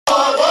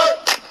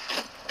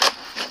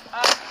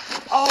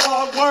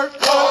Hard work,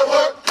 hard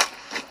work.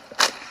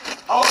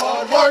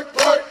 Hard work,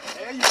 work.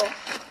 There you go.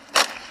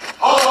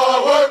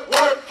 Hard work,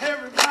 work.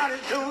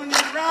 Everybody doing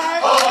it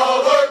right.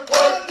 Hard work,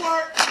 work. Hard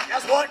work.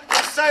 That's what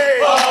I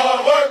say.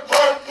 Hard work,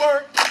 work,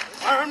 work.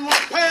 Earn my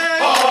pay.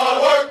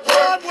 Hard work,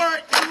 work. Hard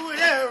work. Do it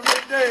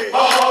every day.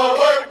 Hard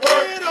work,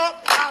 work. Get up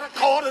out of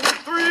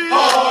 2:45.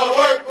 Hard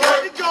work, work.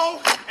 Let me go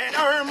and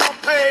earn my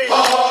pay.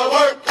 Hard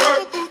work,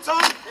 work. Put the boots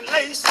on and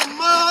lace them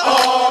up.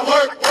 Hard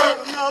work,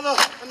 work. Another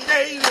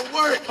day to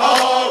work.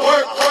 Hard work,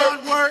 work.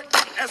 Hard work.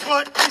 That's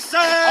what they say.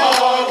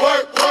 Hard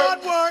work,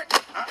 hard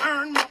work. I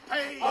earn my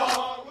pay.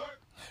 Hard work.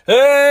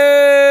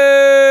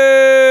 Hey,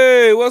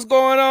 what's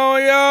going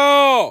on,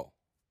 y'all?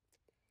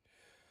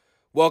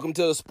 Welcome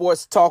to the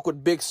Sports Talk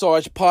with Big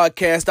Sarge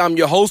podcast. I'm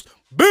your host,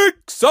 Big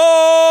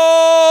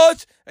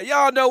Sarge. And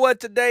y'all know what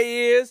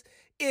today is.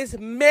 It's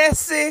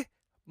Messy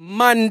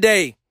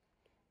Monday.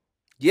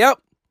 Yep.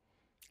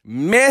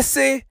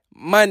 Messy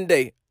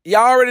Monday.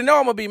 Y'all already know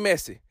I'm going to be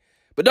messy.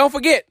 But don't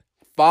forget,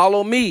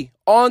 follow me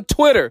on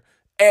Twitter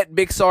at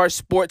Big Sarge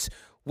Sports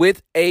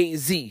with a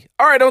Z.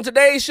 All right, on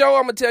today's show,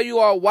 I'm going to tell you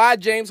all why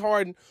James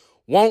Harden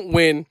won't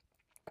win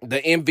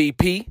the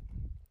MVP.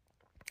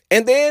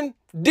 And then,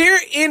 dear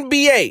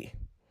NBA,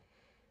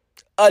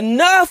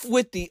 enough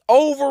with the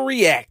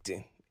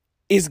overreacting.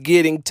 It's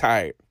getting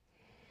tired.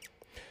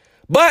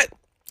 But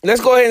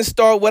let's go ahead and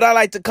start what I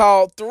like to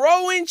call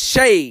throwing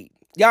shade.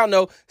 Y'all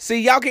know, see,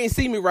 y'all can't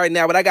see me right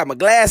now, but I got my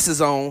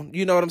glasses on.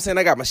 You know what I'm saying?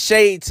 I got my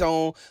shades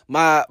on,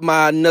 my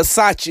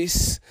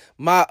Nasachis,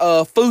 my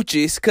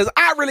Fuchis, because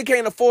I really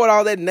can't afford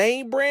all that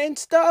name brand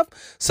stuff.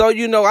 So,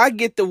 you know, I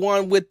get the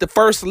one with the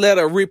first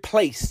letter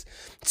replaced.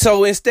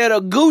 So instead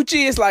of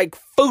Gucci, it's like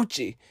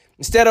Fucci.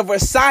 Instead of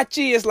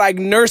Versace, it's like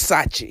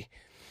Nursace.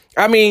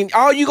 I mean,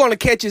 all you're going to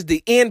catch is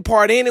the end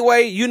part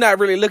anyway. You're not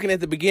really looking at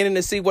the beginning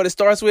to see what it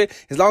starts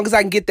with. As long as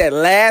I can get that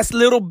last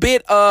little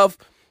bit of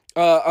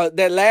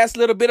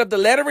the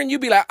lettering, you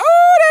be like,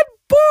 oh, that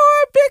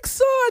boy, Big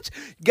Sarge,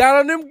 got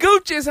on them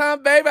Gucci's, huh,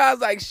 baby? I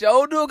was like,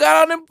 sure do,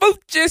 got on them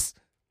Gucci's.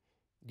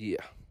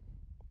 Yeah.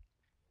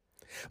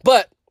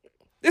 But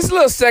this is a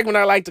little segment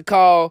I like to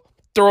call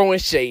Throwing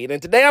Shade.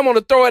 And today I'm going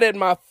to throw it at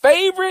my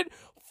favorite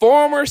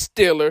former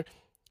Steeler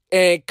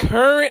and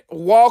current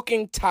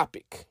walking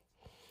topic.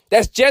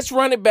 That's just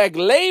running back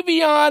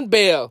Leveon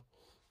Bell.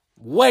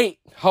 Wait,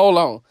 hold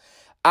on.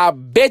 I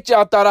bet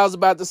y'all thought I was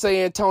about to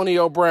say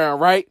Antonio Brown,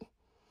 right?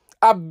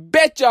 I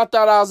bet y'all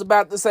thought I was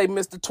about to say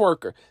Mr.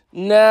 Twerker.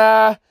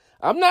 Nah,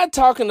 I'm not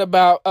talking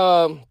about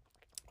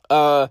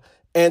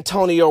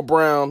Antonio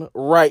Brown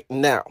right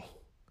now.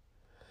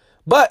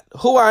 But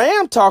who I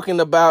am talking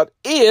about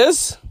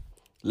is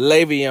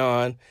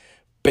Leveon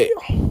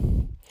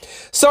Bell.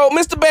 So,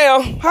 Mr.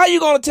 Bell, how you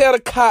going to tell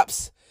the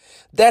cops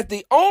that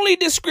the only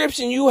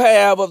description you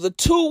have of the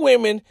two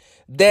women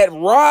that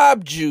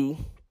robbed you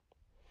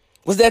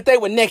was that they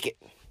were naked?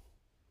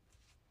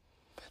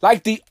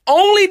 Like, the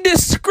only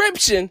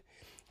description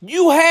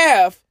you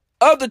have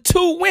of the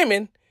two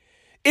women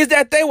is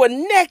that they were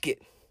naked.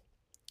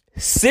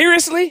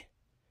 Seriously?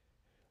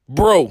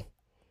 Bro,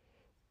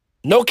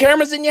 no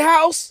cameras in your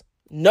house?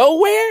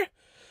 Nowhere?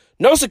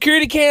 No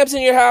security cams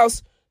in your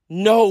house?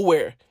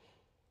 Nowhere.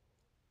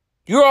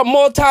 You're a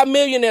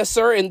multi-millionaire,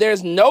 sir, and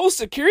there's no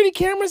security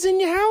cameras in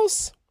your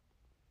house?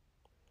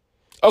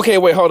 Okay,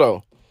 wait, hold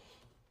on.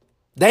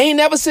 They ain't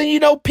never seen you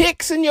no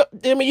pics in your,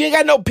 you ain't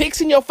got no pics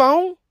in your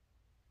phone?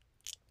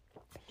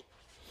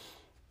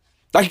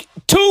 Like,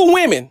 two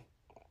women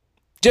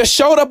just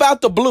showed up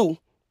out the blue.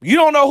 You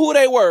don't know who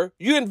they were.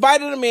 You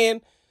invited them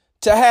in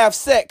to have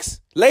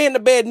sex, lay in the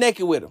bed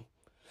naked with them.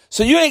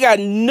 So you ain't got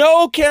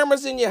no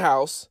cameras in your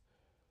house.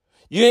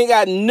 You ain't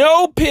got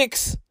no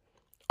pics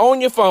on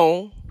your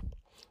phone.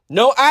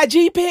 No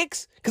IG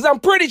pics? Because I'm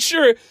pretty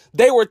sure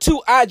they were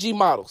two IG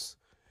models.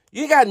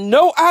 You ain't got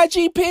no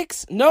IG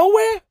pics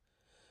nowhere?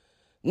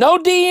 No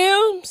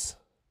DMs?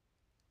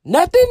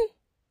 Nothing?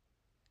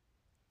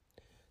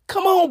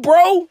 Come on,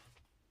 bro.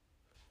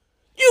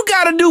 You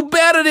got to do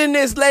better than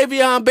this,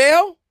 Leveon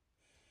Bell.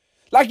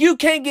 Like, you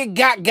can't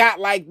get got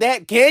like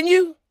that, can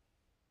you?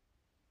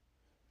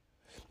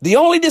 The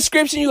only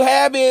description you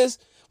have is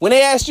when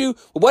they ask you,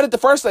 well, what did the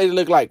first lady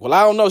look like? Well,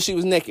 I don't know. She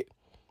was naked.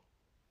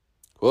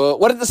 Well,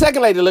 what did the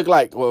second lady look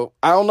like? Well,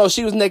 I don't know.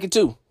 She was naked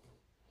too.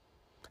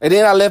 And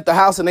then I left the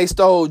house and they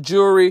stole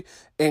jewelry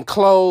and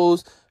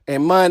clothes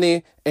and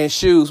money and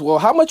shoes. Well,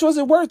 how much was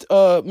it worth,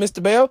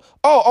 Mr. Bell?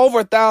 Oh,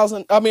 over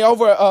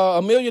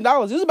 $1 million.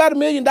 It was about $1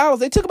 million.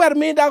 They took about $1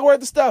 million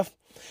worth of stuff.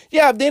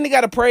 Yeah, then they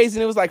got appraised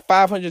and it was like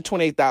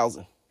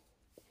 $528,000.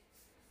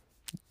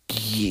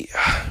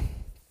 Yeah.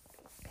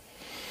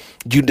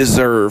 You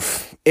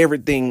deserve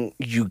everything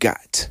you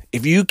got.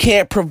 If you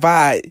can't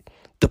provide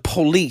the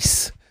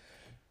police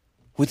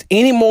with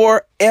any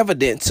more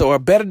evidence or a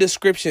better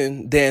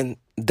description than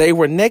they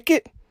were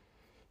naked,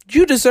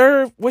 you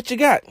deserve what you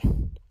got.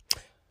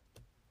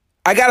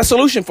 I got a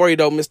solution for you,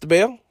 though, Mr.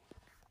 Bell.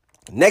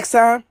 Next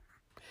time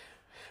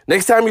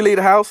you leave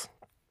the house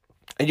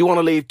and you want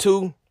to leave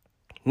two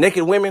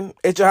naked women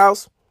at your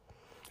house,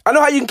 I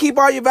know how you can keep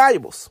all your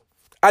valuables.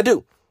 I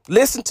do.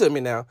 Listen to me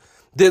now.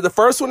 The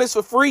first one is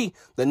for free.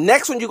 The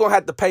next one you're going to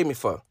have to pay me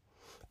for.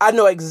 I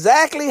know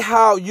exactly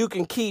how you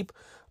can keep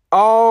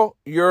all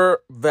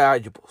your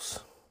valuables.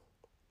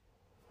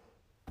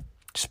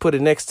 Just put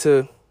it next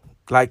to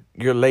like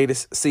your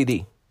latest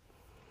CD.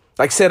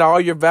 Like set all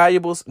your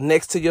valuables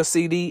next to your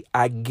CD.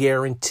 I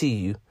guarantee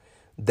you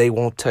they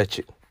won't touch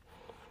it.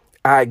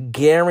 I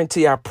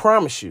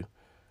promise you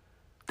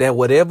that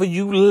whatever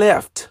you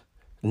left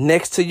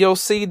next to your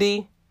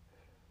CD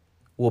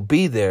will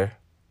be there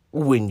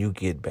when you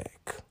get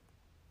back.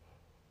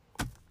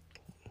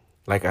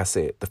 Like I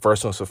said, the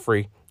first one's for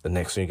free. The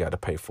next one you got to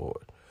pay for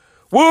it.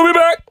 We'll be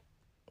back.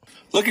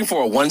 Looking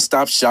for a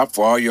one-stop shop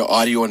for all your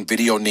audio and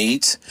video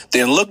needs?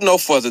 Then look no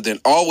further than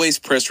Always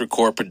Press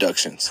Record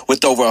Productions.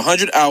 With over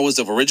 100 hours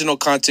of original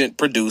content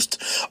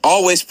produced,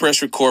 Always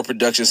Press Record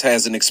Productions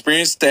has an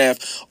experienced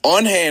staff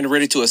on hand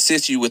ready to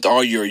assist you with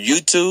all your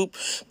YouTube,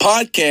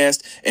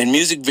 podcast, and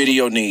music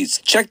video needs.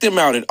 Check them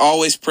out at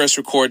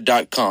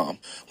alwayspressrecord.com.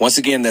 Once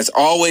again, that's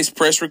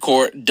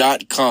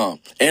alwayspressrecord.com.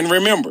 And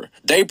remember,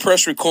 they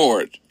press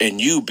record and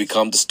you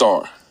become the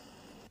star.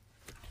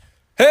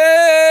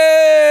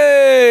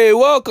 Hey,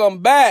 welcome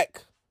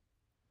back.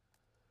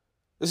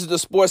 This is the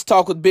Sports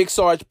Talk with Big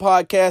Sarge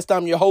podcast.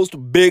 I'm your host,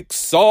 Big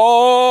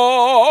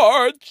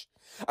Sarge.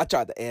 I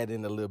tried to add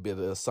in a little bit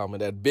of some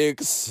of that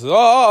Big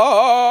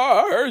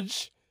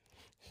Sarge.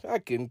 I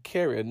can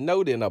carry a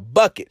note in a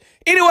bucket.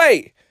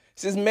 Anyway,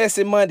 this is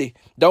Messy Monday.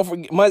 Don't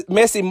forget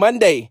Messy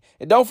Monday.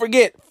 And don't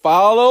forget,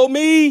 follow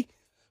me.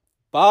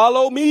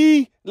 Follow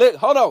me. Look,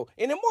 hold on.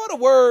 In the immortal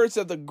words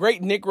of the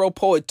great Negro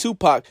poet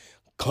Tupac,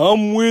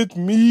 come with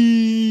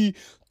me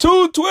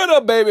to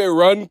Twitter, baby.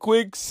 Run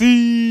quick,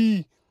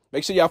 see.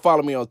 Make sure y'all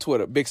follow me on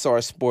Twitter, Big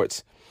Sarge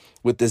Sports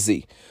with the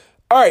Z.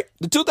 All right,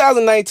 the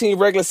 2019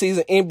 regular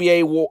season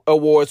NBA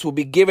awards will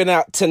be given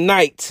out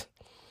tonight.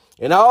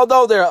 And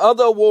although there are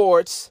other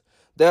awards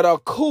that are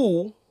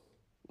cool,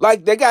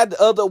 like they got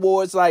the other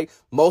awards like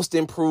most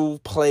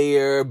improved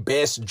player,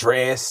 best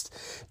dressed,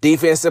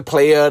 defensive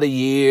player of the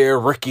year,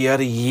 rookie of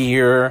the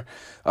year.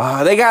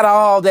 They got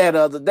all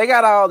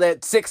that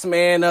sixth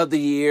man of the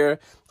year.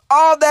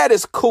 All that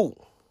is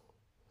cool.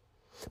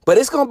 But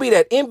it's going to be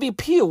that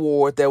MVP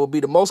award that will be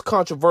the most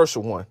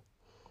controversial one.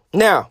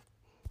 Now,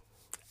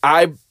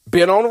 I've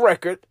been on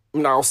record,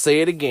 and I'll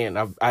say it again.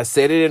 I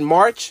said it in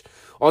March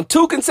on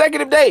 2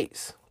 consecutive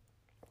days.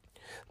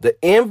 The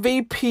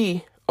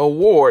MVP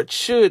award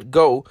should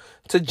go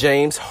to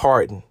James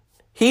Harden.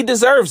 He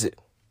deserves it.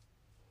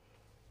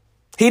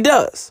 He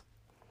does.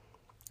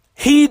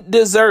 He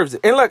deserves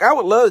it. And look, I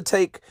would love to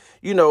take,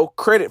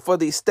 credit for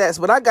these stats,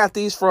 but I got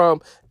these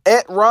from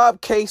at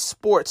Rob K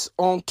Sports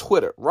on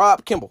Twitter.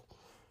 Rob Kimball,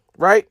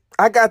 right?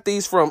 I got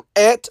these from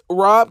at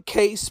Rob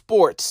K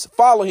Sports.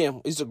 Follow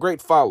him. He's a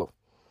great follow.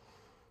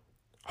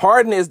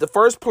 Harden is the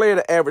first player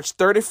to average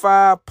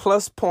 35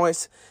 plus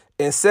points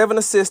and 7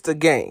 assists a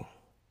game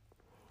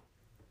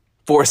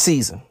for a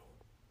season.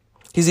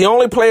 He's the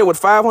only player with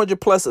 500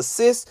 plus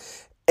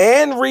assists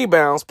and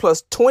rebounds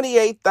plus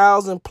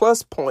 28,000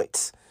 plus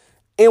points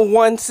in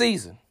one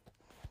season.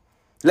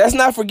 Let's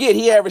not forget,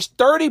 he averaged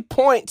 30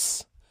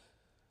 points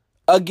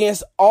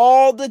against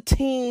all the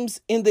teams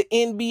in the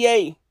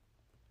NBA.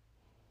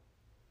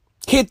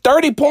 Hit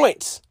 30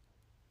 points.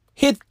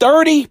 Hit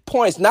 30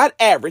 points, not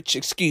average,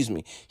 excuse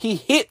me. He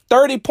hit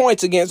 30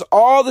 points against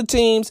all the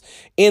teams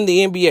in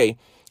the NBA.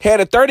 Had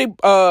a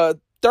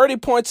 30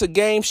 points a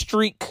game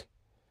streak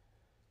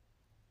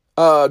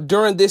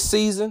during this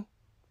season.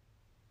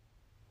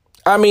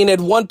 I mean, at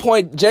one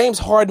point, James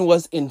Harden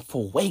was in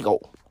fuego.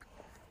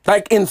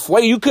 Like in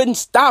fuego, you couldn't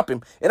stop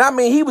him. And I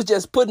mean, he was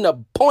just putting up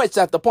points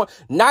after point.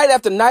 Night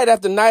after night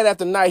after night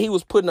after night, he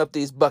was putting up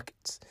these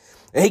buckets.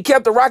 And he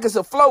kept the Rockets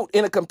afloat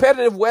in a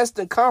competitive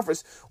Western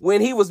Conference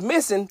when he was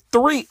missing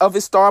 3 of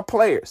his star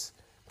players.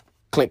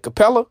 Clint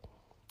Capella,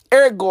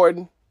 Eric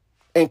Gordon,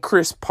 and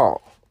Chris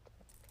Paul.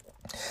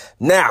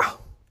 Now,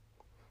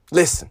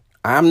 listen,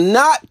 I'm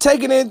not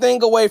taking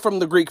anything away from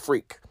the Greek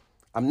Freak.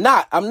 I'm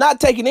not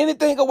taking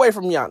anything away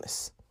from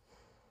Giannis.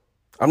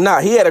 I'm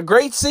not. He had a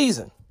great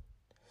season.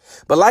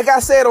 But like I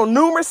said on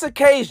numerous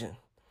occasions,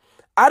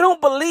 I don't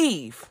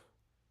believe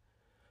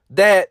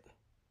that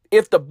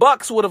if the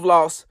Bucks would have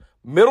lost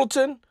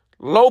Middleton,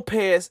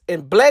 Lopez,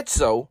 and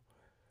Bledsoe,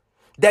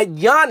 that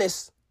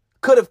Giannis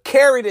could have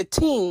carried a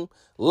team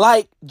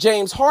like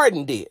James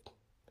Harden did.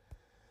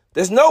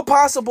 There's no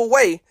possible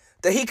way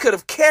that he could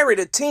have carried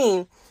a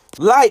team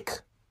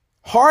like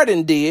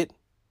Harden did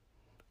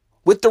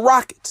with the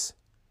Rockets.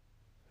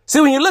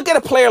 See, when you look at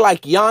a player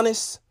like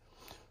Giannis,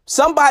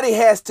 somebody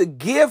has to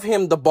give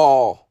him the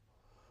ball.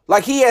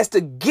 Like he has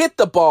to get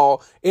the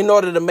ball in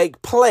order to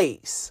make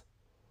plays.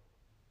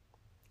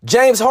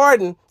 James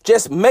Harden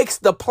just makes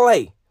the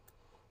play.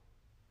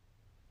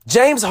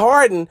 James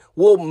Harden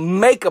will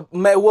make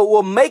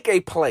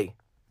a play.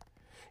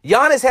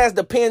 Giannis has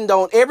to depend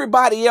on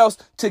everybody else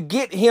to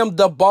get him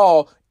the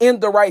ball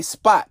in the right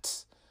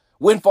spots.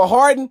 When for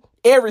Harden,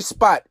 every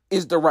spot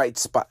is the right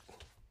spot.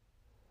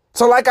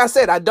 So like I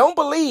said, I don't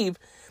believe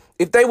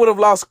if they would have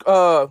lost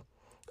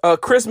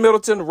Chris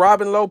Middleton,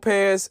 Robin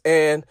Lopez,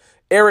 and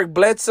Eric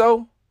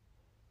Bledsoe,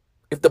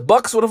 if the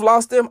Bucks would have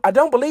lost them, I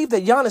don't believe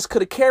that Giannis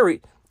could have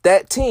carried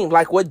that team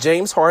like what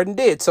James Harden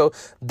did. So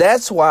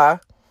that's why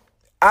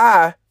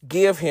I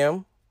give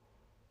him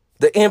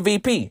the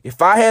MVP.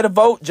 If I had a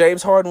vote,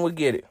 James Harden would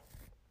get it.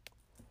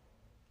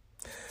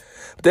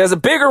 There's a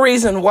bigger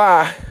reason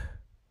why.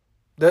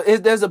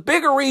 There's a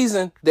bigger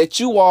reason that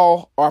you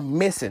all are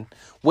missing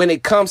when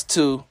it comes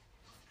to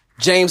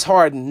James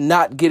Harden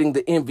not getting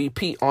the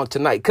MVP on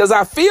tonight. Because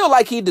I feel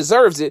like he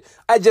deserves it.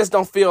 I just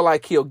don't feel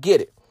like he'll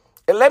get it.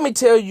 And let me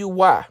tell you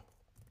why.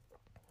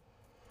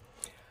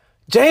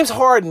 James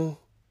Harden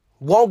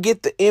won't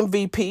get the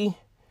MVP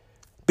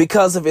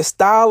because of his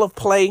style of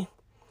play.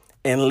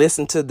 And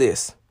listen to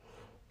this.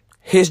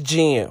 His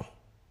GM.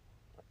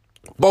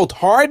 Both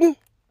Harden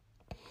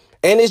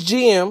and his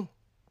GM,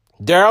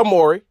 Daryl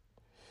Morey,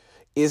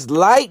 is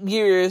light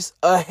years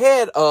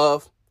ahead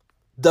of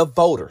the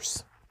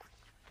voters.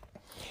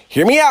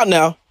 Hear me out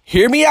now.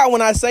 Hear me out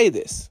when I say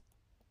this.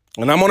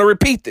 And I'm going to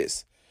repeat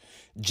this.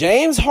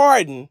 James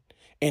Harden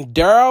and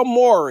Daryl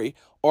Morey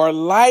are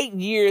light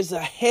years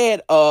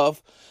ahead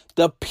of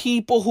the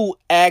people who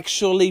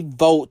actually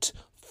vote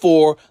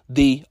for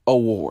the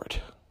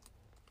award.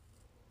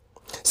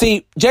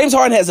 See, James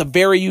Harden has a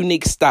very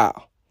unique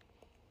style.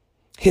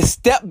 His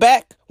step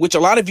back, which a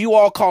lot of you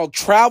all call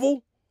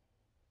travel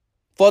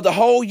for the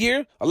whole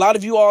year. A lot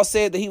of you all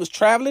said that he was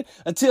traveling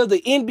until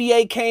the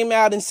NBA came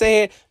out and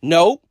said,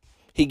 no,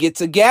 he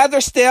gets a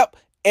gather step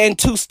and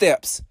 2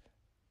 steps.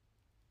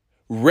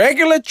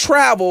 Regular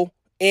travel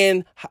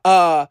in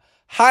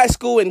high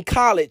school and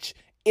college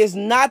is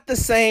not the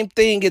same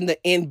thing in the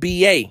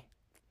NBA.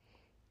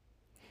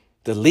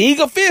 The league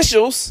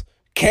officials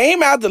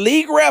came out, the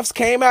league refs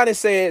came out and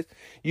said,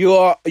 you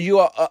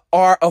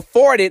are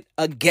afforded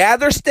a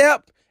gather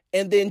step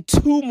and then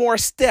 2 more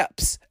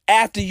steps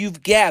after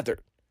you've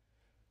gathered.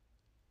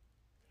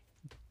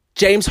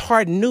 James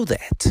Harden knew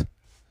that.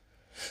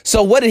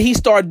 So what did he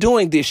start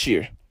doing this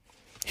year?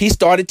 He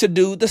started to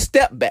do the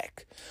step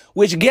back,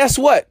 which guess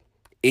what?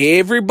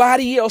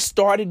 Everybody else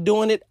started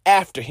doing it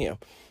after him.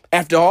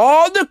 After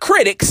all the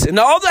critics and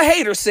all the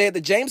haters said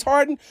that James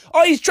Harden,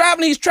 oh, he's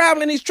traveling.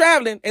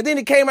 And then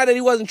it came out that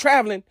he wasn't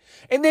traveling.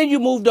 And then you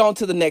moved on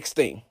to the next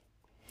thing,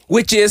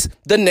 which is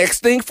the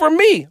next thing for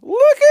me.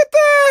 Look at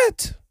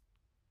that.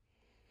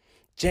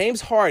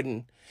 James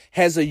Harden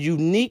has a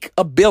unique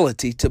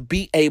ability to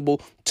be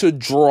able to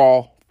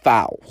draw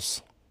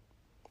fouls.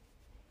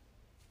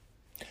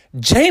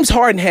 James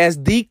Harden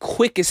has the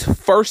quickest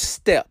first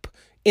step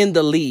in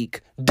the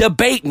league.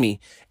 Debate me,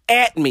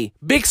 at me,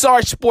 Big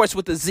Sarge Sports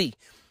with a Z.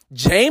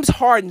 James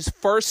Harden's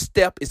first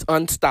step is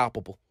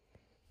unstoppable.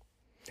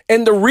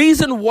 And the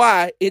reason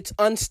why it's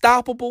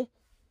unstoppable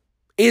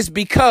is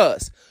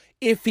because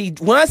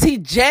once he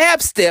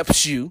jab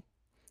steps you,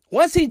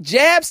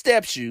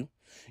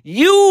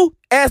 you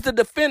as the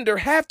defender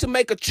have to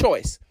make a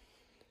choice.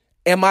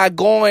 Am I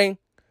going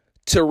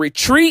to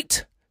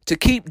retreat to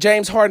keep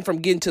James Harden from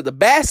getting to the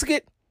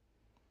basket?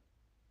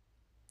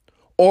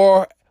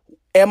 Or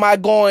am I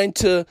going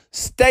to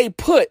stay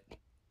put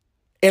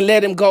and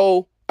let him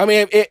go? I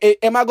mean,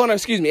 am I going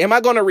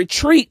to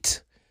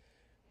retreat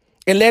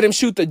and let him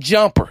shoot the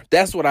jumper?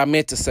 That's what I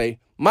meant to say.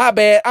 My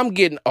bad. I'm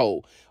getting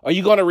old. Are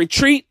you going to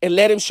retreat and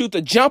let him shoot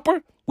the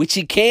jumper, which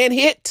he can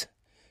hit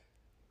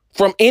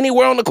from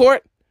anywhere on the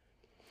court?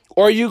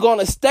 Or are you going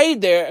to stay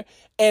there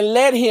and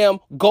let him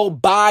go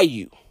by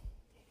you?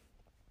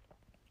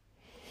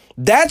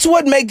 That's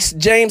what makes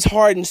James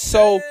Harden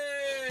so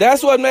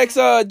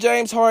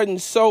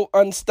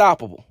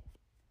unstoppable.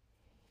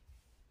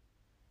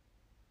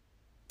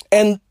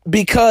 And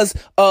because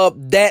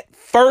of that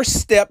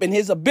first step in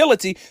his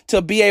ability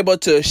to be able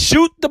to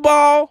shoot the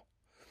ball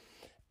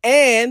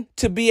and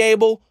to be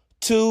able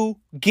to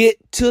get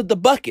to the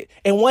bucket.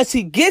 And once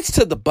he gets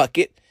to the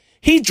bucket,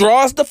 he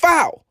draws the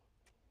foul.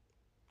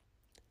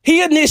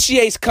 He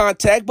initiates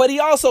contact, but he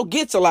also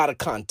gets a lot of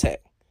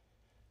contact.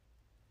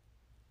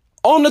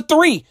 On the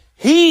 3,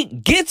 he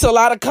gets a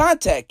lot of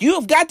contact. You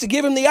have got to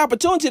give him the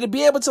opportunity to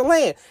be able to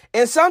land.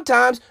 And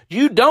sometimes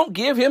you don't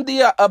give him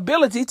the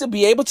ability to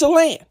be able to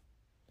land.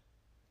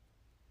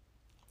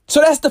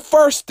 So that's the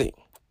first thing.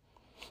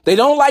 They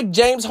don't like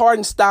James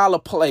Harden's style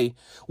of play,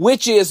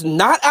 which is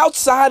not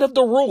outside of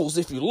the rules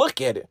if you look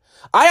at it.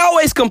 I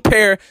always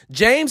compare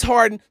James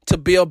Harden to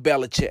Bill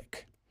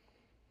Belichick.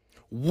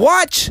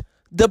 Watch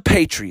the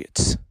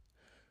Patriots.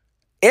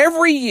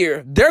 Every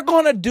year, they're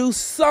going to do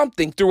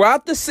something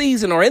throughout the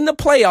season or in the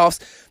playoffs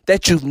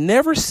that you've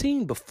never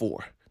seen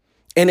before.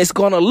 And it's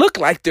going to look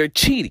like they're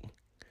cheating.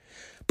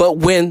 But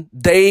when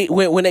they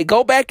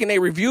go back and they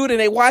review it and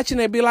they watch it,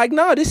 they be like,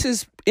 no, this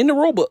is in the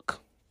rule book.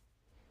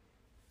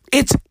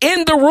 It's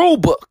in the rule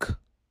book.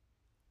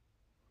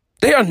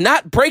 They are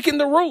not breaking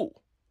the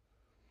rule.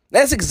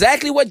 That's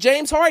exactly what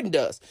James Harden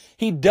does.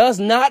 He does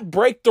not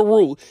break the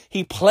rule.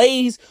 He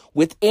plays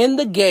within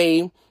the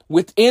game,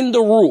 within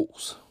the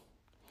rules.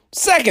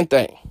 Second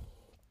thing,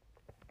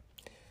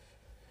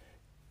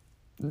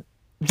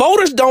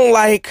 voters don't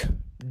like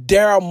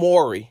Daryl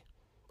Morey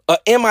a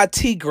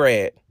MIT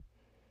grad,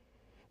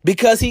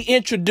 because he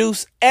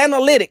introduced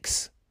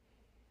analytics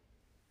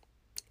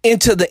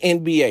into the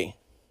NBA.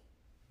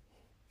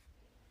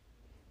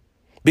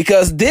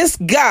 Because this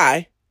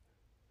guy,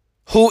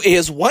 who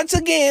is once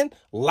again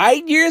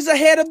light years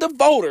ahead of the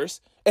voters,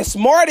 as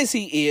smart as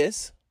he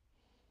is,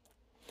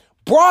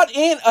 brought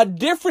in a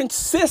different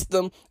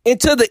system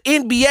into the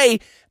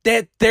NBA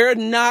that they're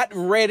not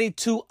ready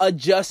to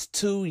adjust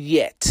to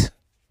yet.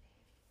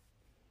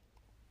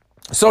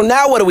 So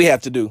now what do we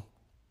have to do?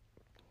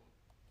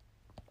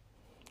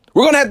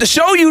 We're going to have to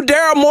show you,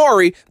 Daryl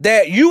Morey,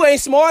 that you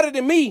ain't smarter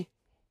than me.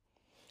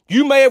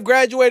 You may have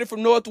graduated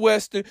from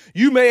Northwestern.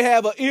 You may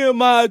have an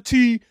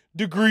MIT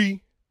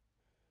degree.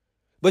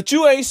 But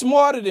you ain't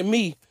smarter than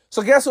me.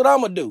 So guess what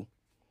I'm going to do?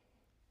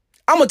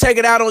 I'm going to take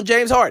it out on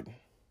James Harden.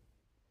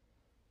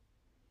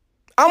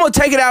 I'm going to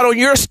take it out on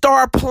your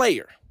star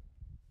player.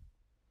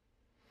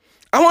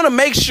 I want to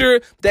make sure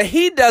that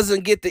he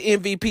doesn't get the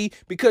MVP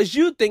because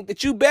you think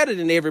that you're better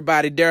than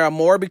everybody, Daryl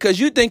Morey, because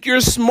you think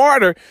you're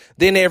smarter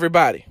than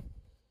everybody.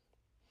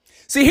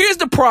 See, here's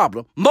the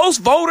problem. Most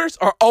voters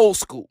are old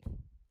school.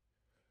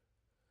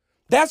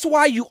 That's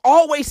why you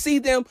always see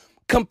them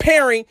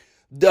comparing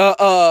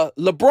the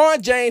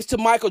LeBron James to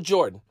Michael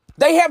Jordan.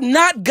 They have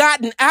not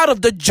gotten out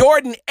of the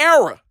Jordan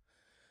era.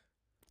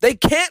 They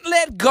can't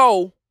let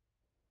go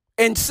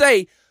and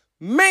say,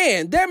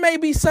 man, there may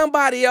be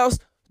somebody else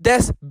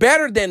that's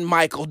better than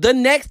Michael, the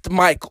next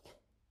Michael.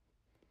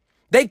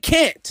 They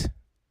can't.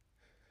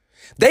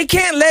 They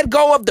can't let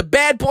go of the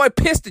bad boy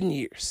Piston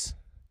years.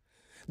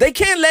 They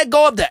can't let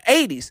go of the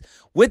 80s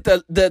with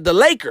the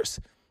Lakers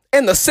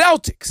and the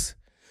Celtics.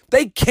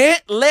 They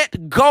can't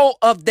let go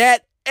of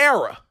that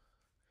era.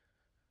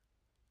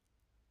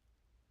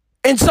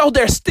 And so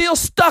they're still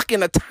stuck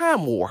in a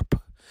time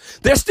warp.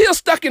 They're still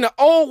stuck in the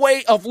old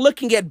way of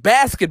looking at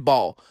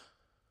basketball.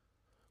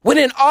 When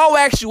in all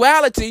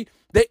actuality,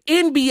 the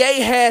NBA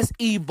has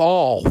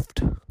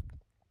evolved.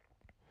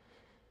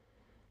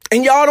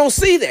 And y'all don't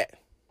see that.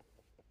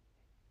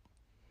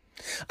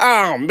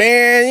 Oh,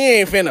 man, you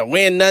ain't finna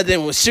win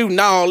nothing with shooting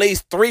all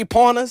these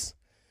three-pointers.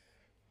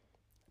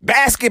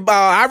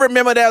 Basketball, I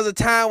remember there was a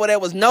time where there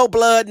was no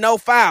blood, no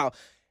foul.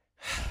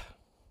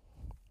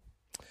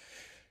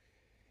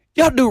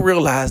 Y'all do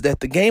realize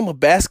that the game of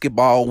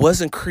basketball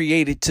wasn't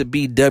created to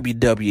be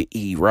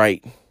WWE,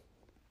 right?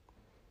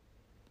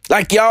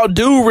 Like, y'all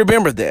do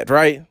remember that,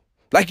 right?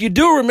 Like, you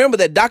do remember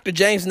that Dr.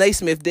 James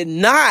Naismith did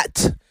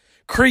not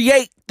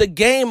create the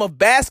game of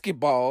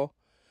basketball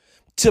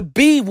to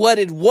be what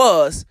it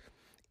was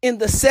in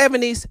the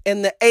 70s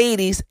and the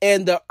 80s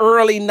and the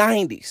early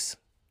 90s.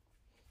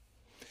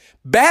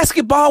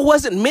 Basketball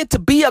wasn't meant to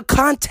be a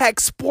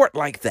contact sport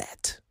like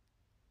that.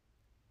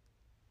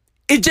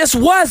 It just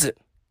wasn't.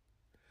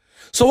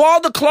 So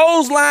all the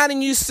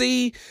clotheslining you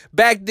see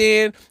back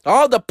then,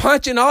 all the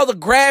punching, all the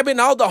grabbing,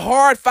 all the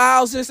hard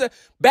fouls, and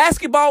stuff,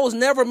 basketball was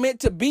never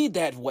meant to be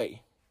that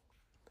way.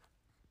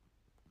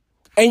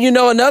 And you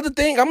know another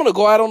thing, I'm going to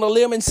go out on a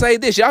limb and say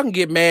this. Y'all can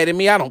get mad at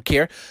me. I don't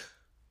care.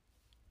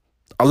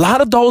 A lot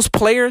of those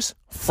players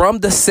from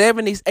the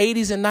 70s,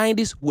 80s, and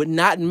 90s would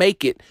not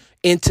make it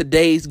in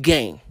today's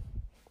game.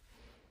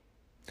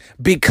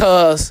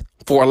 Because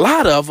for a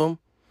lot of them,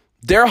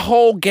 their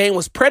whole game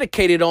was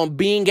predicated on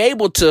being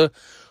able to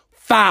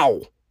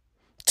foul,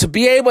 to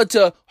be able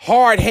to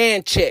hard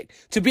hand check,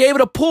 to be able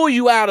to pull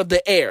you out of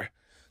the air,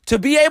 to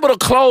be able to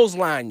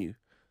clothesline you,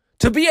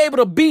 to be able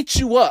to beat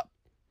you up.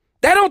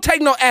 That don't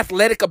take no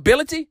athletic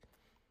ability.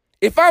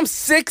 If I'm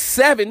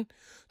 6'7",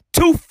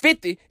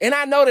 250, and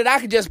I know that I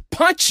can just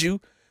punch you,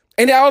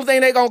 and the only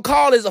thing they're going to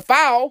call is a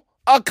foul,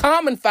 a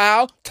common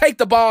foul, take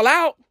the ball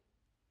out.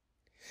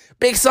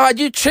 Big Sarge,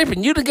 you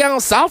tripping. You done got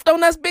on soft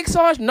on us, Big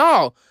Sarge?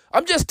 No.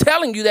 I'm just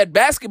telling you that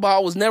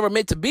basketball was never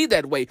meant to be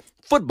that way.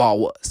 Football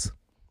was.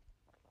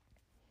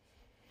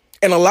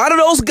 And a lot of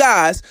those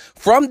guys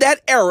from that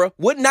era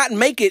would not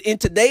make it in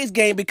today's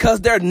game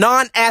because they're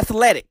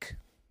non-athletic.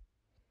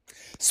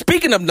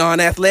 Speaking of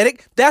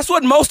non-athletic, that's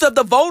what most of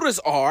the voters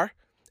are.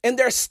 And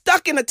they're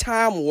stuck in a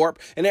time warp.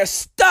 And they're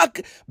stuck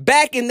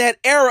back in that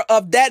era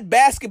of that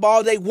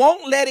basketball. They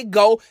won't let it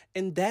go.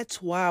 And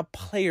that's why a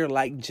player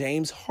like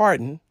James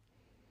Harden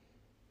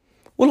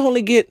will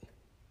only get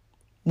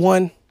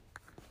one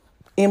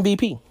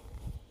MVP.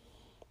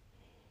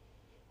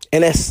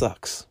 And that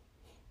sucks.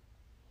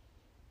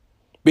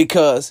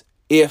 Because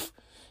if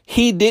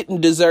he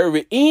didn't deserve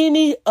it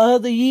any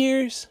other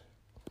years,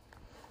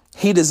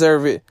 he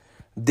deserved it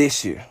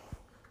this year.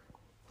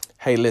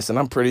 Hey, listen,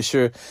 I'm pretty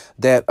sure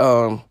that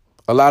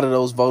a lot of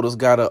those voters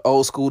got an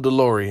old school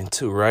DeLorean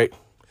too, right?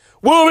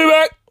 We'll be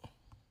back.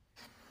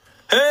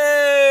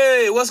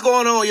 Hey, what's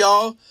going on,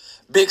 y'all?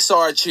 Big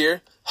Sarge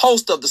here,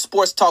 host of the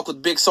Sports Talk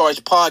with Big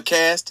Sarge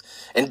podcast.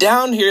 And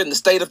down here in the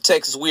state of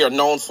Texas, we are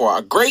known for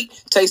our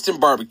great tasting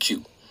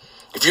barbecue.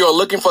 If you're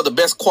looking for the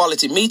best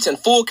quality meats and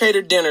full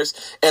catered dinners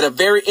at a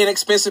very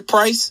inexpensive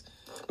price,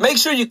 make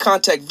sure you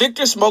contact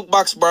Victor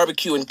Smokebox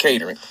Barbecue and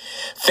Catering.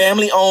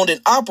 Family owned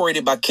and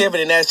operated by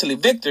Kevin and Ashley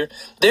Victor,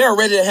 they are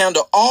ready to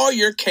handle all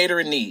your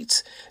catering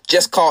needs.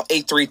 Just call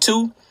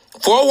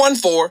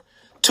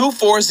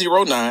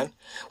 832-414-2409.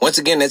 Once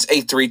again, that's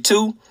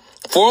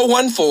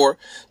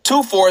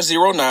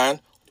 832-414-2409.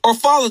 Or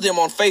follow them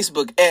on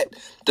Facebook at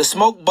The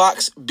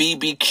Smokebox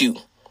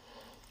BBQ.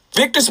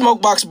 Victor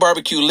Smokebox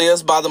Barbecue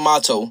lives by the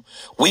motto,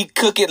 we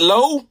cook it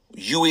low,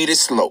 you eat it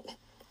slow.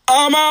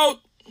 I'm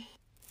out.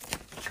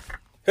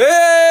 Hey,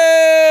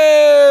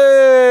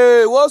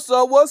 what's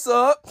up?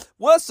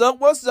 Charlie,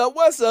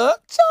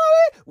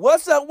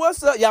 what's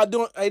up? Y'all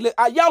doing, hey, look,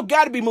 y'all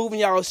got to be moving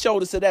y'all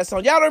shoulders to that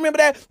song. Y'all don't remember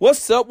that?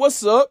 What's up?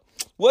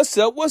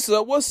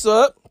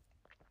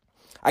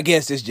 I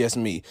guess it's just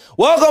me.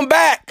 Welcome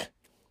back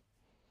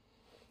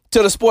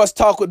to the Sports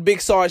Talk with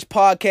Big Sarge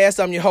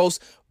podcast. I'm your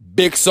host,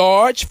 Big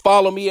Sarge.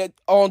 Follow me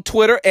on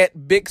Twitter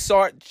at Big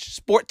Sarge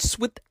Sports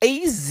with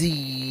AZ.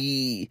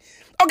 Okay.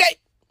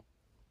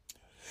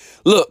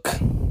 Look,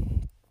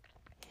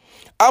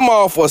 I'm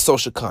all for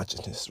social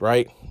consciousness,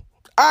 right?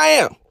 I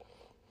am.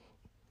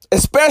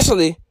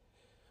 Especially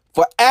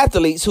for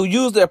athletes who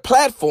use their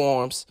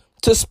platforms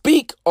to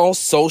speak on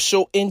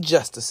social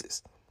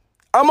injustices.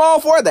 I'm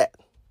all for that.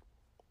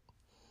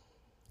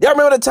 Y'all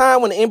remember the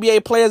time when the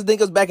NBA players, I think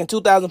it was back in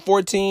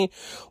 2014,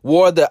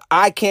 wore the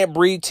I Can't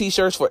Breathe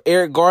t-shirts for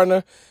Eric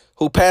Garner,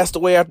 who passed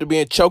away after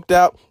being choked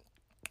out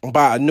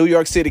by a New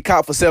York City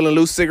cop for selling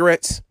loose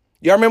cigarettes?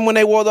 Y'all remember when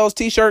they wore those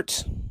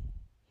t-shirts?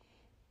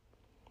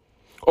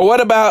 Or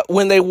what about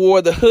when they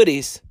wore the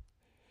hoodies?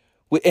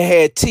 It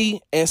had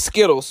T and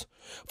Skittles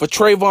for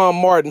Trayvon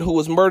Martin, who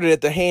was murdered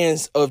at the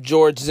hands of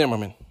George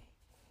Zimmerman.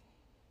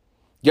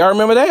 Y'all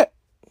remember that?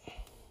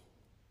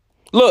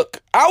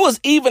 Look, I was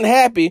even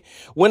happy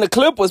when the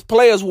Clippers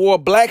players wore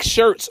black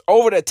shirts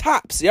over their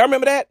tops. Y'all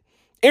remember that?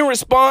 In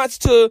response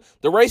to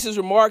the racist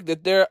remark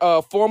that their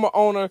former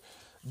owner,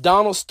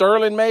 Donald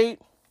Sterling, made.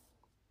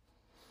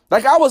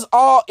 Like, I was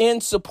all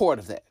in support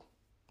of that.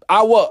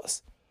 I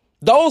was.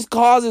 Those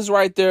causes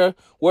right there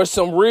were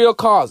some real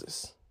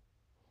causes.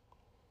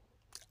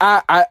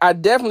 I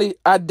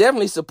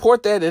definitely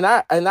support that, and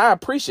I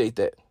appreciate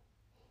that.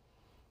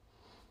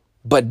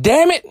 But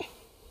damn it,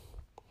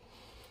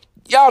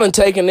 y'all done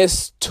taken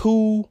this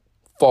too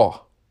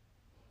far.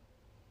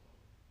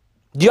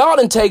 Y'all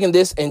done taken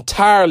this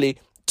entirely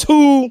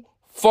too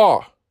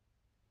far.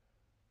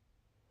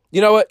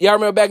 You know what? Y'all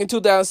remember back in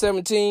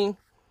 2017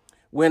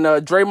 when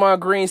Draymond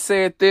Green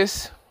said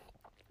this?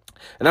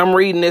 And I'm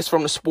reading this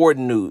from the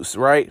Sporting News,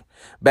 right?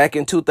 Back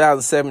in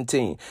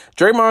 2017.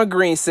 Draymond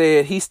Green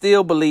said he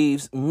still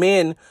believes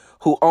men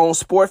who own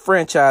sport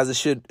franchises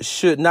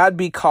should not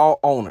be called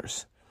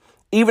owners.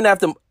 Even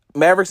after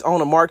Mavericks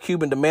owner Mark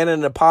Cuban demanded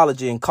an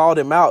apology and called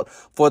him out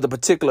for the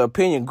particular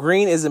opinion,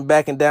 Green isn't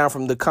backing down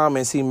from the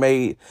comments he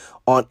made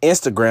on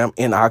Instagram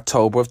in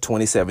October of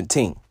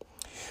 2017.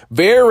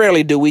 Very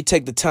rarely do we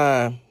take the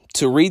time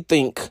to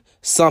rethink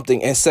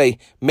something and say,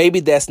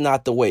 maybe that's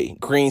not the way,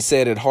 Green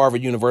said at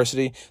Harvard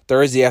University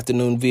Thursday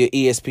afternoon via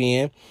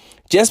ESPN.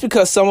 Just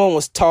because someone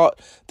was taught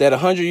that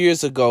 100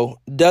 years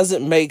ago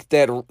doesn't make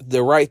that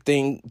the right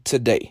thing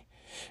today.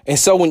 And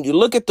so when you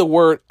look at the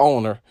word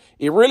owner,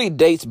 it really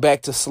dates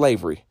back to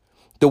slavery.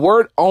 The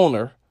word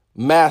owner,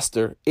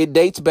 master, it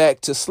dates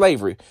back to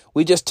slavery.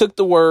 We just took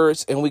the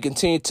words and we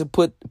continue to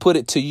put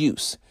it to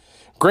use.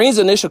 Green's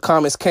initial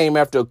comments came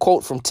after a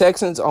quote from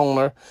Texans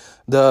owner,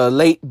 the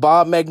late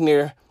Bob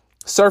McNair,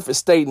 surfaced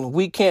stating,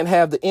 "We can't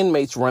have the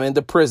inmates run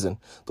into prison."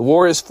 The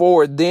Warriors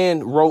forward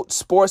then wrote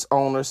sports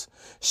owners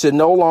should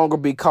no longer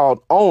be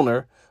called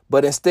owner,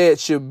 but instead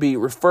should be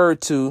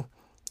referred to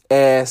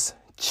as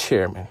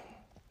chairman.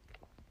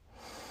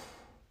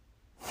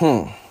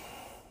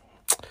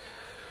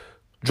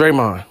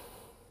 Draymond,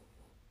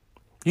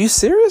 you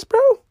serious, bro?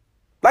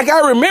 Like,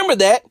 I remember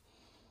that.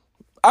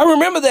 I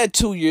remember that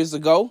 2 years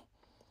ago.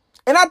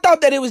 And I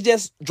thought that it was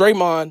just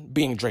Draymond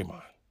being Draymond.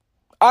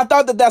 I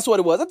thought that that's what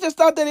it was. I just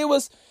thought that it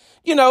was,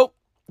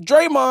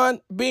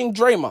 Draymond being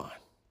Draymond.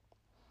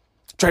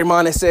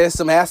 Draymond has said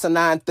some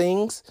asinine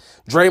things.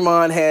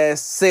 Draymond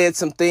has said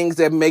some things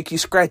that make you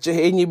scratch your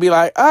head and you be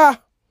like,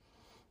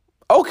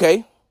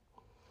 okay.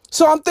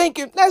 So I'm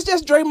thinking, that's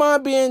just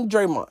Draymond being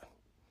Draymond.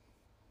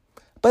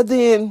 But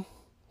then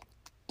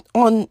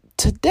on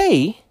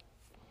today,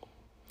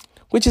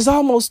 which is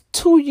almost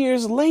 2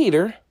 years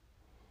later,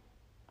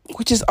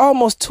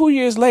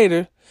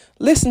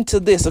 listen to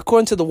this,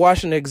 according to the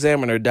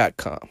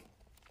WashingtonExaminer.com.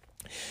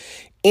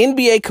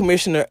 NBA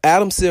Commissioner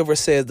Adam Silver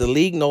says the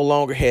league no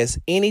longer has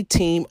any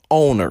team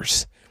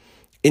owners.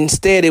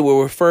 Instead, it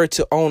will refer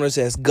to owners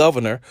as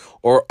governor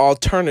or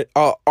alternate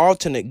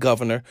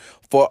governor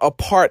for a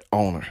part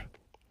owner.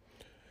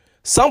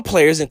 Some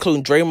players,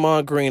 including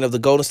Draymond Green of the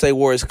Golden State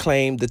Warriors,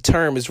 claim the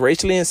term is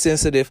racially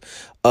insensitive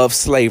of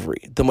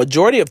slavery. The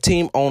majority of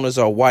team owners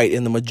are white,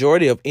 and the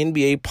majority of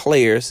NBA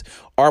players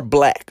are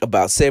black,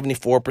 about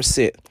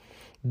 74%.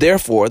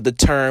 Therefore, the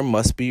term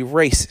must be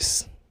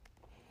racist.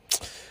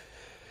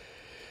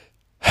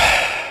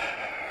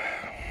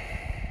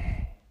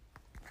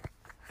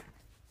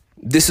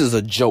 this is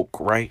a joke,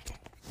 right?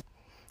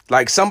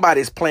 Like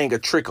somebody's playing a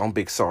trick on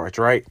Big Sarge,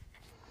 right?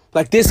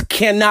 Like this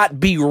cannot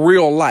be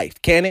real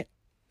life, can it?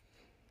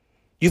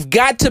 You've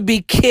got to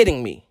be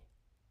kidding me.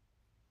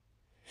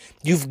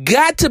 You've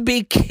got to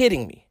be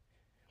kidding me.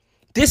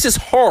 This is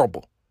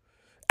horrible.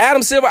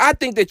 Adam Silver, I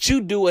think that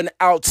you do an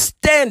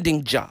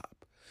outstanding job.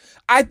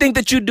 I think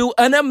that you do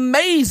an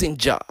amazing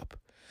job.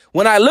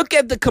 When I look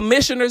at the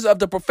commissioners of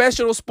the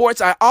professional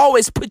sports, I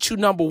always put you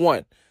number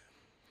one.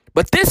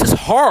 But this is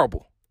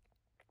horrible.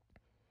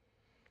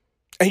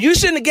 And you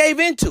shouldn't have gave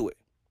into it.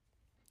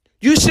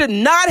 You should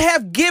not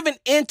have given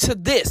into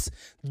this.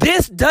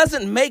 This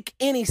doesn't make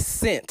any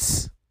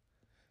sense.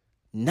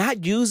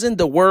 Not using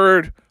the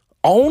word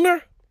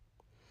owner?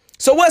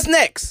 So what's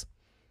next?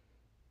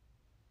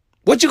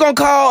 What you gonna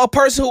call a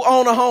person who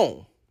owns a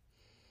home?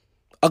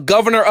 A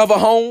governor of a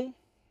home?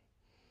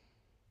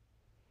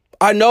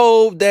 I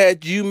know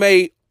that you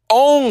may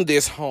own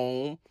this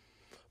home,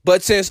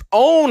 but since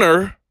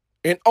owner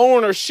and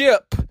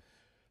ownership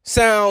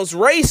sounds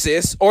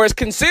racist or is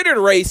considered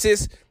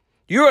racist,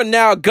 you are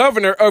now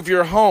governor of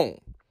your home.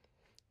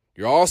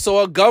 You're also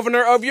a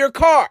governor of your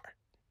car.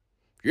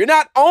 You're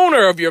not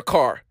owner of your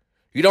car.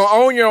 You don't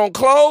own your own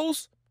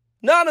clothes.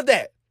 None of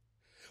that.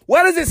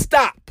 Where does it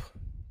stop?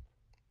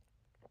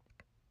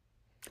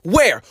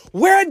 Where?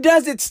 Where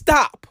does it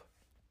stop?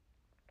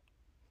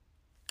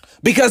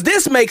 Because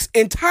this makes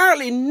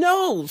entirely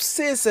no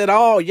sense at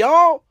all,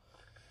 y'all.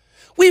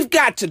 We've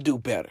got to do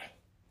better.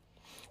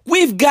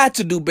 We've got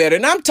to do better.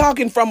 And I'm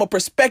talking from a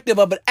perspective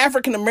of an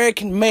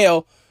African-American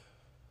male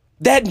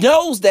that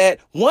knows that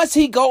once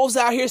he goes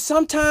out here,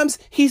 sometimes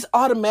he's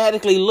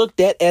automatically looked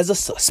at as a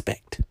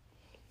suspect.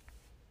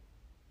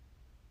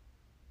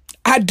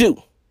 I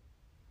do.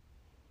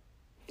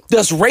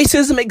 Does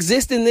racism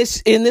exist in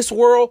this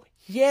world?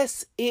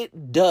 Yes,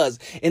 it does.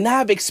 And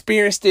I've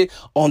experienced it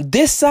on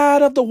this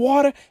side of the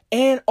water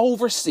and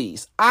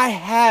overseas. I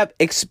have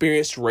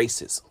experienced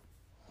racism.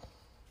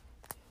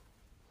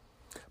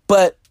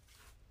 But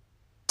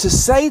to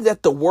say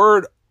that the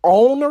word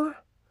owner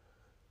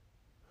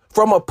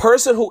from a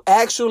person who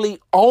actually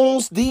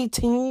owns the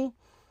team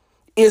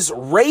is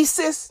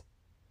racist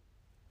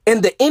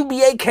and the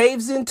NBA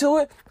caves into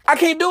it, I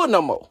can't do it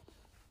no more.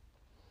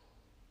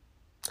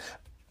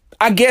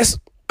 I guess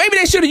maybe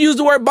they should have used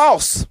the word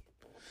boss.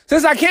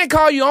 Since I can't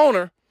call you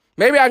owner,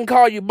 maybe I can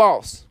call you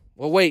boss.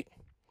 Well, wait,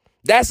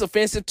 that's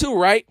offensive too,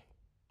 right?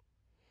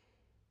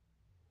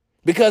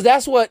 Because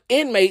that's what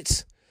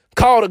inmates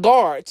call the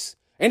guards.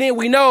 And then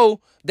we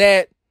know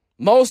that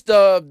most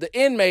of the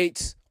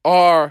inmates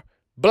are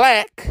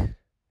black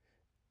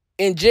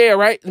in jail,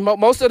 right?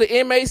 Most of the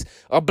inmates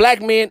are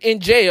black men in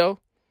jail.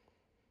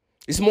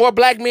 It's more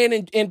black men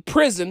in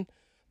prison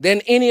than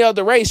any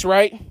other race,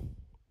 right?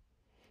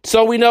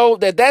 So we know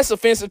that that's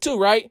offensive too,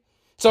 right?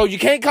 So you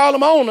can't call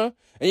them owner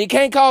and you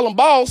can't call them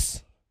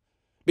boss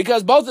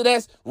because both of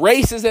that's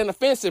racist and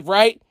offensive,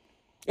 right?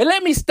 And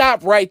let me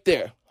stop right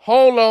there.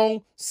 Hold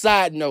on.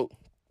 Side note.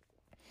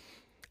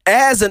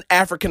 As an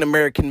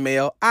African-American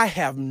male, I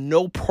have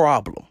no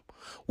problem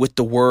with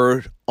the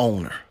word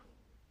owner.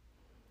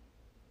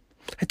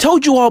 I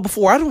told you all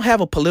before, I don't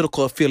have a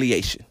political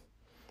affiliation.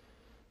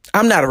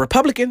 I'm not a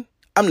Republican.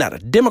 I'm not a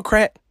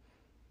Democrat.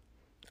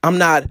 I'm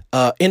not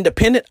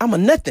independent. I'm a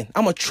nothing.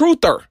 I'm a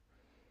truther.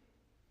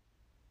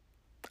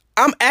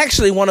 I'm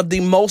actually one of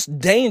the most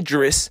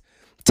dangerous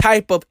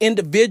type of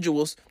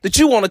individuals that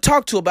you want to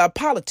talk to about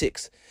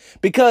politics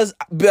because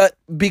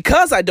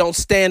I don't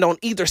stand on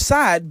either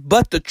side,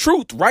 but the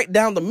truth right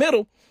down the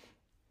middle.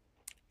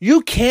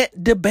 You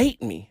can't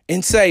debate me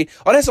and say,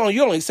 oh, that's only,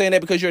 you're only saying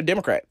that because you're a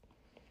Democrat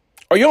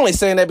or you're only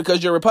saying that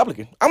because you're a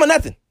Republican. I'm a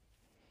nothing.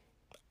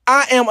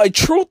 I am a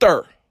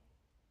truther.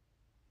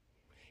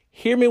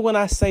 Hear me when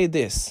I say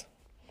this.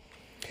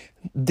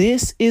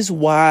 This is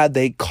why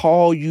they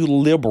call you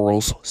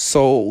liberals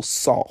so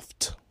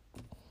soft.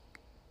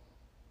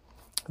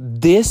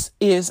 This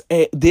is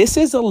a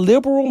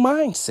liberal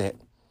mindset.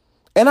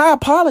 And I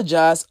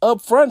apologize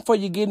up front for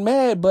you getting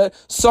mad, but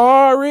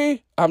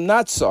sorry, I'm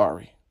not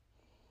sorry.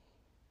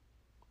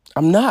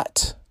 I'm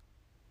not.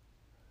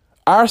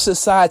 Our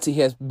society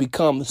has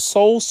become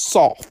so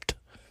soft.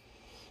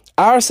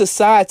 Our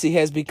society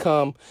has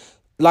become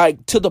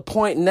like to the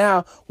point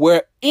now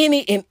where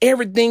any and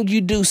everything you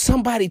do,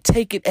 somebody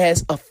take it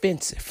as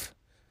offensive.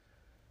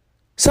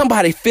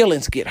 Somebody's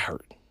feelings get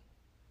hurt.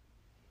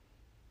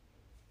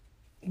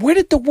 When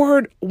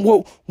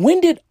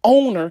did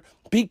owner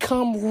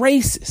become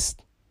racist?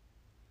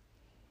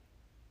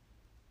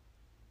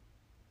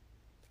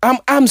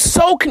 I'm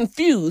so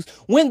confused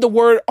when the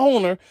word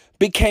owner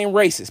became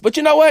racist. But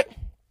you know what?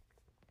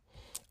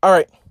 All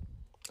right.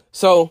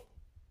 So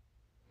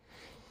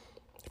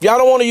if y'all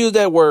don't want to use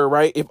that word,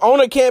 right? If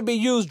owner can't be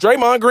used,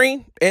 Draymond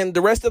Green and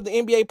the rest of the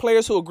NBA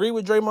players who agree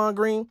with Draymond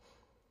Green,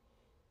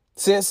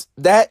 since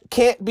that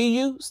can't be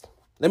used,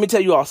 let me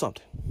tell you all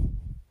something.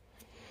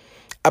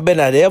 I bet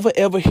not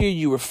ever hear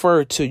you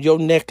refer to your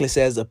necklace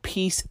as a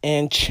piece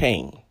and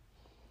chain.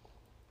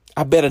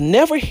 I better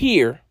never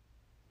hear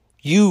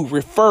you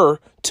refer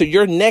to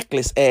your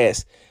necklace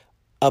as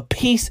a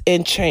piece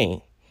and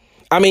chain.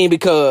 I mean,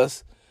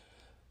 because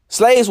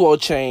slaves wore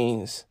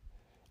chains,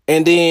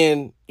 and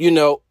then,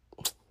 know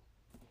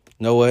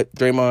what,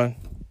 Draymond?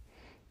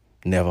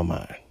 Never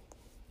mind.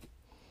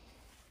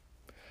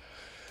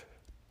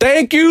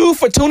 Thank you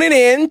for tuning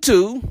in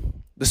to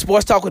the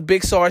Sports Talk with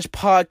Big Sarge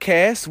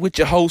podcast with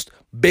your host,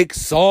 Big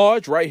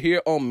Sarge, right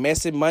here on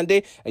Messy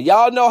Monday. And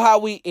y'all know how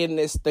we end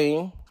this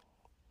thing.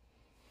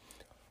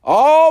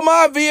 All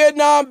my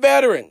Vietnam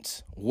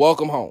veterans,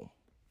 welcome home.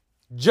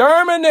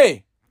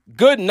 Germany,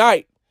 good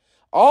night.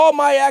 All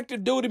my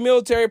active duty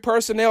military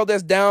personnel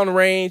that's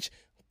downrange,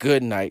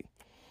 good night.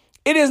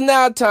 It is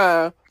now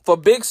time for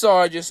Big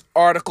Sarge's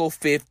Article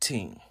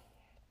 15.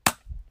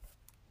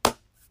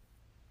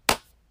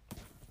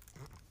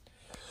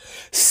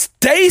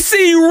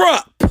 Stacy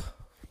Rupp,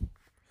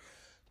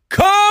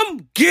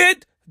 come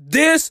get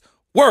this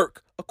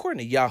work. According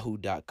to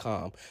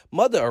Yahoo.com,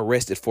 mother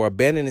arrested for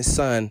abandoning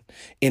son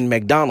in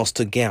McDonald's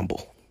to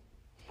gamble.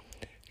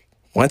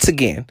 Once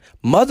again,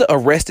 mother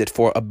arrested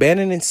for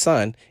abandoning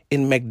son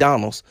in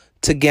McDonald's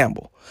to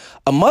gamble.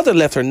 A mother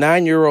left her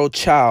 9-year-old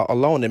child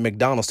alone at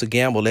McDonald's to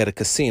gamble at a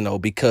casino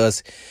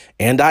because,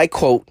 and I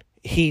quote,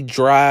 he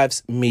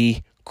drives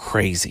me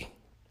crazy.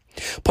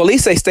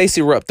 Police say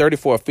Stacy Rupp,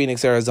 34 of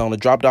Phoenix, Arizona,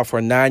 dropped off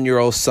her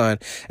 9-year-old son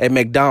at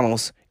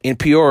McDonald's in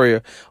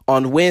Peoria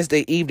on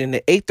Wednesday evening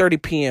at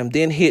 8:30 p.m.,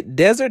 then hit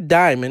Desert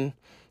Diamond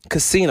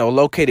Casino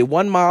located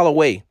 1 mile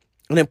away.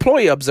 An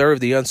employee observed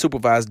the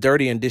unsupervised,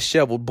 dirty, and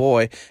disheveled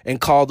boy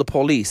and called the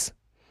police.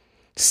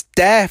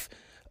 Staff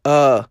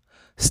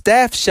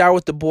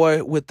showered the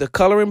boy with the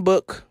coloring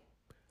book,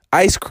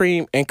 ice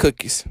cream, and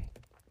cookies,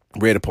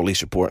 read a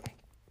police report.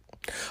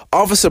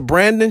 Officer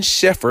Brandon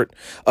Shefford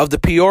of the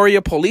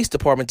Peoria Police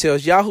Department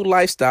tells Yahoo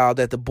Lifestyle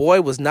that the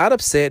boy was not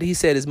upset. He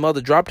said his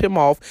mother dropped him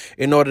off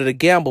in order to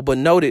gamble, but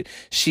noted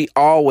she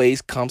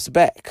always comes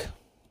back.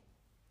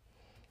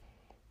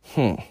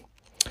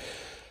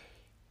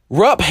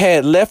 Rupp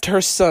had left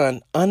her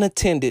son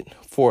unattended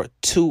for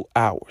 2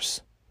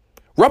 hours.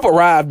 Rupp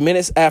arrived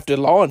minutes after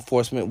law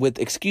enforcement with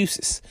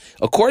excuses.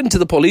 According to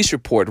the police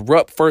report,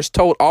 Rupp first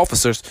told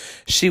officers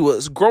she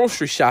was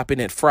grocery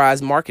shopping at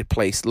Fry's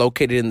Marketplace,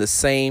 located in the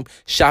same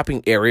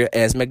shopping area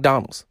as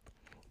McDonald's.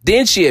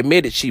 Then she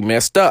admitted she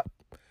messed up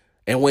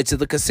and went to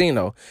the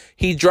casino.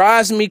 He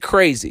drives me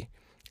crazy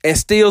and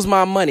steals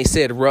my money,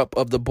 said Rupp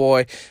of the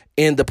boy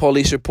in the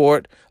police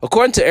report.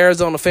 According to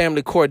Arizona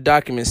Family Court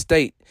documents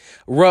state,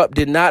 Rupp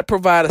did not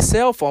provide a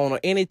cell phone or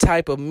any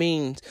type of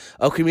means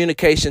of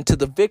communication to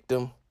the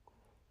victim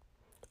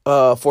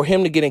for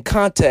him to get in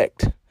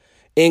contact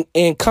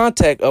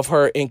of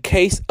her in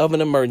case of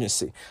an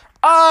emergency.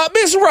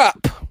 Miss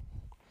Rupp,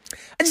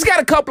 I just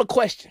got a couple of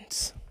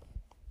questions.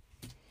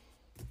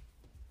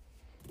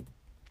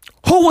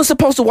 Who was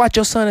supposed to watch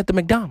your son at the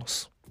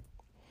McDonald's?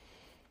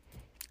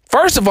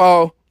 First of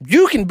all,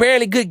 you can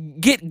barely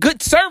get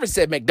good service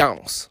at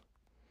McDonald's.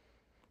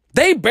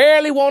 They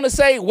barely want to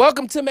say,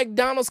 welcome to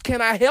McDonald's, can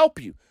I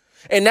help you?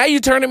 And now you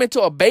turn them into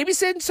a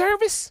babysitting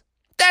service?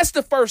 That's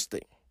the first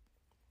thing.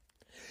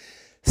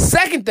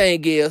 Second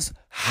thing is,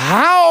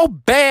 how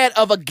bad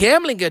of a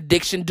gambling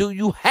addiction do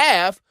you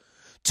have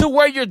to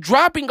where you're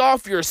dropping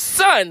off your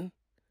son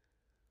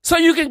so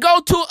you can go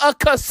to a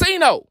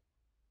casino?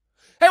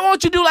 Hey, why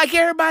don't you do like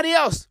everybody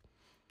else?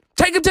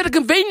 Take him to the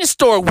convenience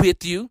store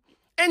with you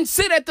and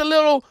sit at the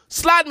little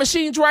slot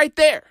machines right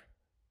there.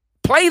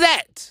 Play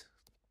that.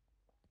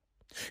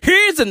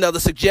 Here's another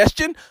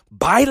suggestion.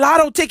 Buy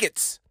lotto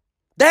tickets.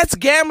 That's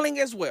gambling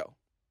as well.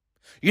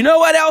 You know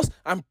what else?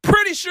 I'm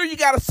pretty sure you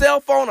got a cell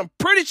phone. I'm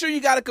pretty sure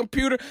you got a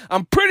computer.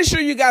 I'm pretty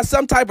sure you got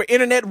some type of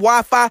internet,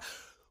 Wi-Fi.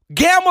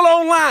 Gamble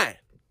online.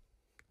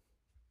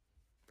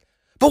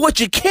 But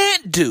what you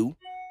can't do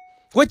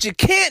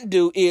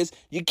is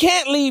you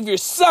can't leave your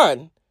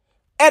son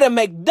at a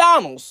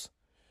McDonald's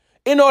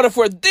in order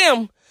for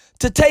them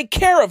to take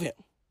care of him.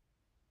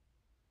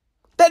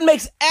 That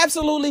makes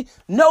absolutely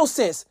no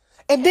sense.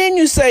 And then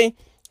you say,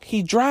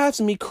 he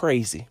drives me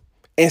crazy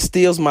and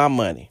steals my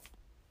money.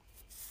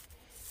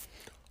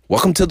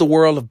 Welcome to the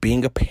world of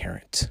being a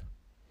parent.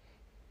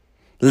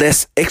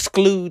 Let's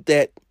exclude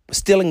that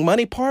stealing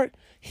money part.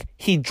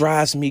 He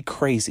drives me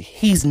crazy.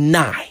 He's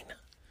 9.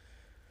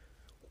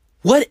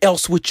 What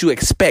else would you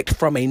expect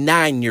from a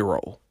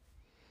 9-year-old?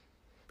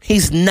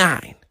 He's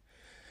 9.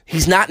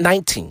 He's not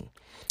 19.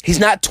 He's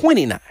not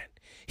 29.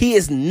 He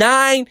is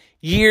 9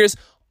 years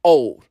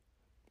old.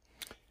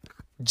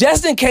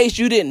 Just in case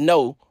you didn't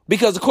know,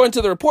 because according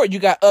to the report, you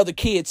got other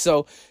kids.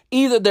 So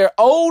either they're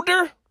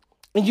older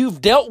and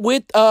you've dealt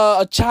with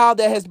a child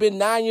that has been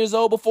 9 years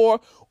old before,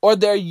 or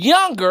they're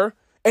younger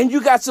and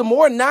you got some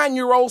more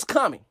 9-year-olds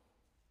coming.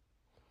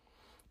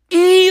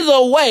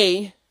 Either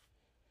way,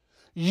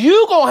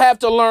 you're going to have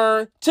to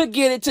learn to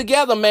get it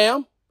together,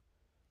 ma'am.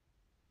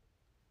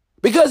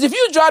 Because if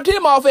you dropped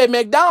him off at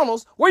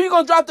McDonald's, where are you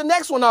going to drop the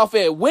next one off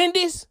at?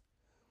 Wendy's?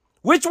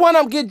 Which one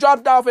of them get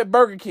dropped off at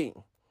Burger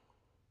King?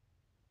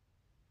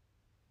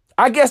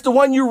 I guess the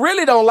one you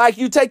really don't like,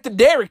 you take the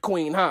Dairy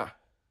Queen, huh?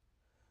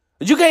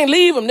 But you can't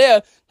leave him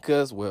there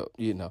because, well,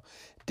 you know,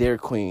 Dairy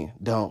Queen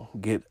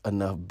don't get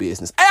enough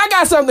business. Hey, I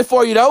got something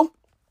for you, though.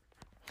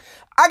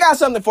 I got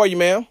something for you,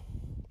 man.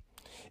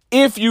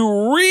 If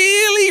you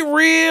really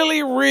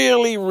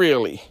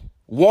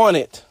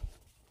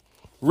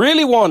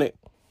want it,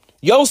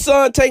 your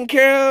son taken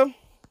care of,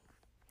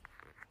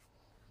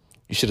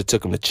 you should have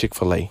took him to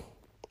Chick-fil-A.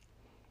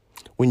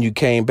 When you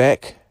came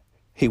back,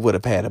 he would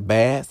have had a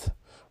bath,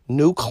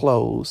 new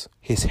clothes,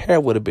 his hair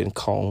would have been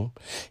combed,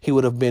 he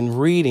would have been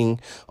reading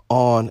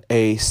on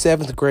a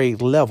 7th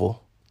grade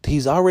level.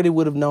 He's already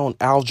would have known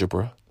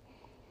algebra.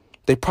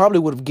 They probably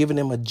would have given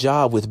him a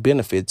job with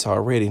benefits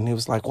already. And he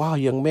was like, wow,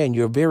 young man,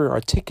 you're very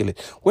articulate.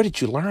 Where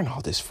did you learn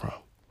all this from?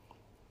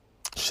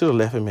 Should have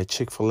left him at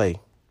Chick-fil-A.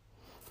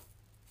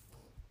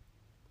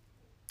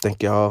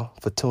 Thank y'all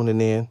for tuning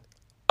in.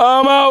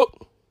 I'm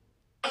out.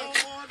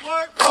 Hard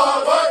work.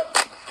 Hard work.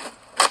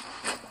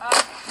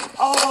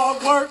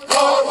 Hard work.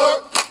 Hard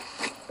work.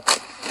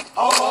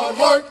 Hard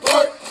work.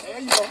 Work. There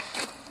you go.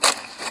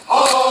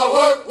 Hard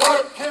work.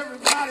 Work.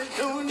 Everybody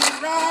doing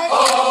it right.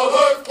 Hard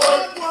work.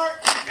 Work.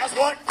 That's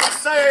what I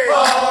say.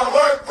 Hard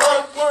work.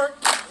 Work. Work.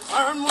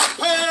 Earn my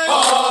pay.